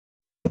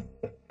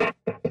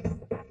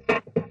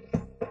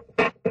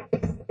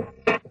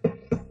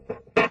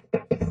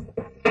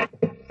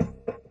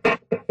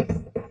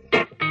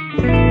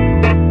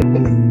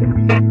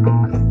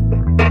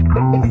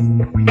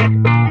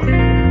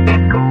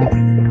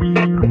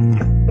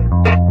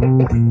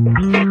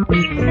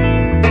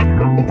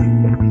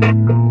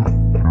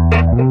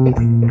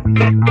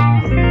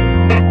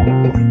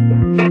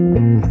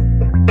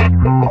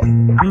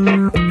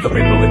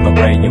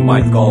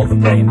might call the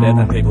brain dead,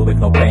 and people with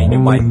no pain, you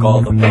might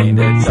call the pain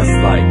dead, just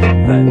like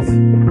that.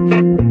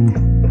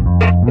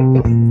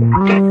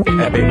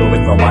 And people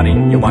with no money,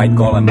 you might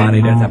call them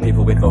money dead, and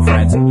people with no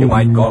friends, you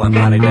might call them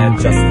money dead,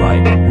 just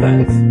like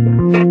that.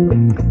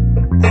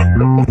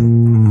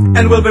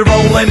 And we'll be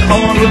rolling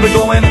on, we'll be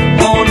going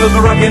on, we'll be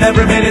rocking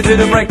every minute to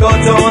the break of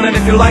dawn. And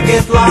if you like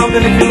it loud,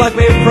 and if you like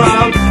me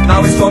proud,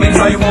 now it's coming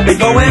so you won't be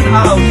going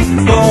out.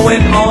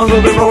 Going on,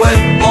 we'll be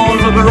rolling on,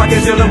 we'll be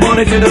rocking till the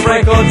morning, to the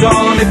break of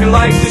dawn. If you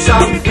like to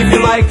shout, if you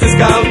like to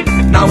scout,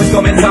 now it's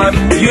coming time,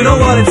 you know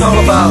what it's all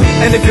about.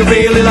 And if you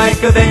really like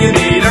her, then you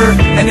need her.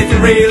 And if you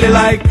really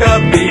like a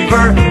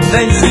beaver,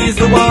 then she's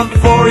the one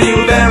for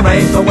you. There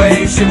ain't no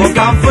way she will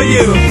come for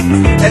you.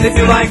 And if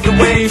you like the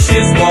way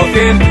she's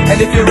walking,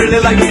 and if you really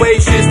like the way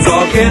she's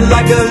talking,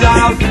 like a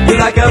loud, you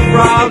like a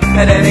proud,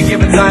 at any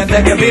given time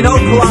there can be no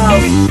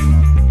cloud.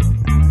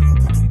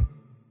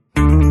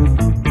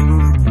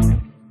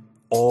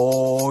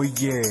 Oh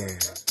yeah.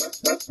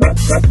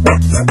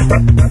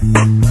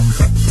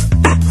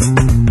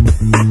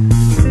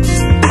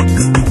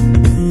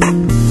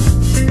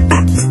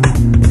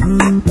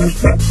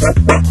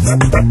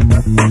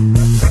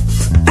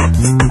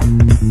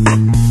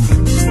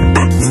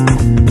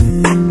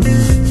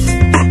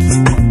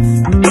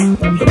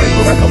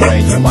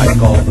 You might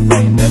call the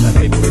pain dead, and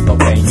people with no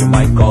pain, you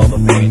might call the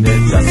pain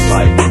dead, just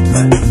like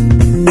that.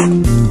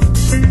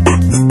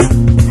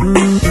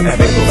 And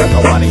people with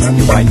no money,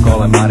 you might call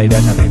them money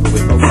dead, and people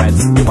with no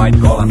friends, you might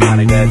call them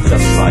money dead,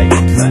 just like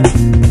that.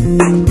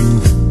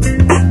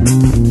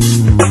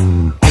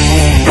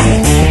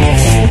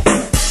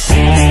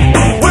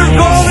 We're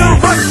gonna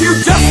rock you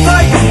just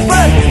like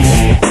that.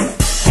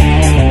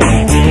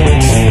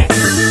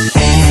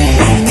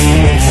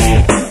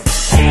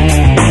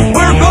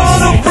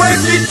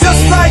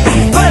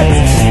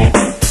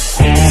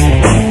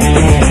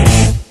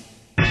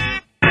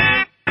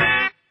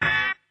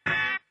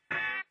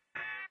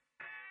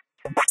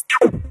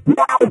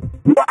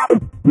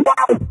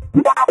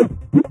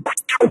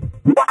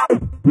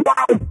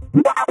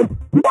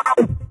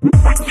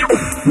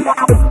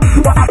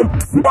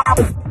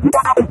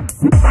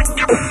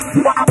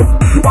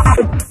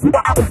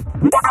 like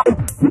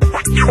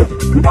that.